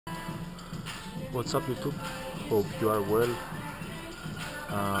What's up, YouTube? Hope you are well.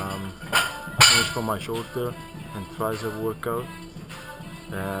 I finished from my shoulder and tricep workout,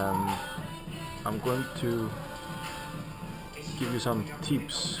 and I'm going to give you some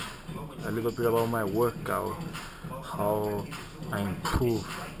tips, a little bit about my workout, how I improve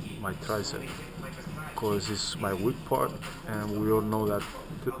my tricep, because it's my weak part, and we all know that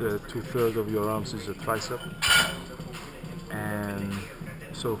 2/3 of your arms is a tricep. And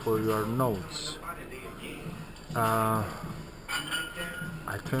so for your notes, I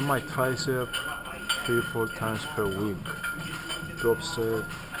train my tricep 3-4 times per week. Drop set,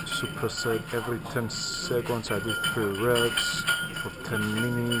 superset every 10 seconds. I do 3 reps for 10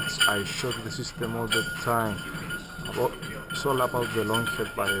 minutes. I shock the system all the time. It's all about the long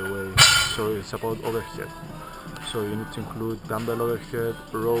head, by the way. So it's about overhead. So you need to include dumbbell overhead,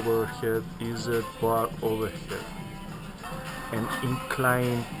 rope overhead, EZ bar overhead, and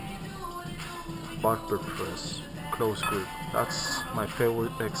incline barbell press, close grip. That's my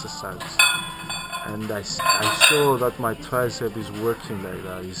favorite exercise, and I saw that my tricep is working like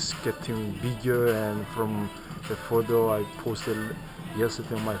that. It's getting bigger, and from the photo I posted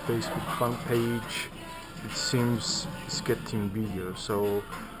yesterday on my Facebook fan page, it seems it's getting bigger. So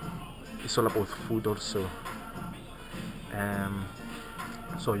it's all about food also.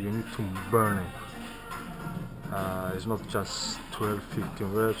 So you need to burn it. It's not just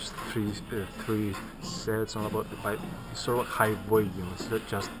 12-15 reps, three sets, all about it's sort of high volume. It's not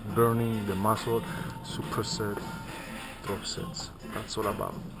just burning the muscle, superset, drop sets. That's all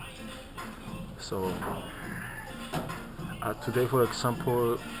about. So today, for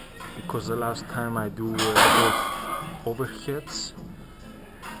example, because the last time I do overheads,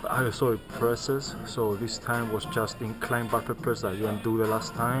 presses, so this time was just incline barbell press that I didn't do the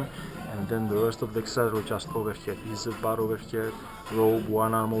last time, and then the rest of the exercise was just overhead, EZ bar overhead, rope,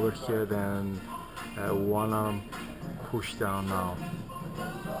 one arm overhead, and one arm push down now.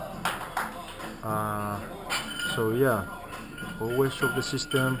 So yeah, always shock the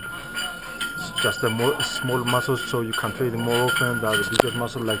system. It's just a small muscles, so you can train it more often than the bigger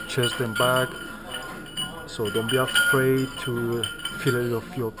muscle like chest and back. So don't be afraid to feel a little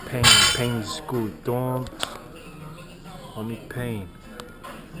of your pain. Pain is good. Don't omit pain,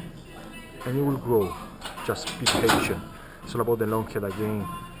 and it will grow. Just be patient. It's all about the long head again.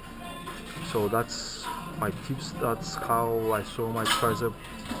 So that's my tips. That's how I saw my tricep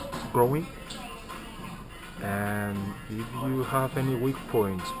growing. And if you have any weak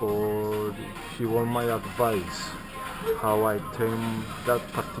points, or if you want my advice how I train that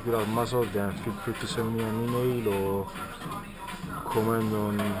particular muscle, then feel free to send me an email or comment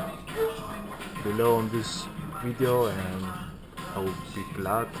on below on this video, and I will be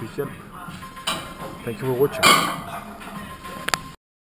glad to help. Thank you for watching.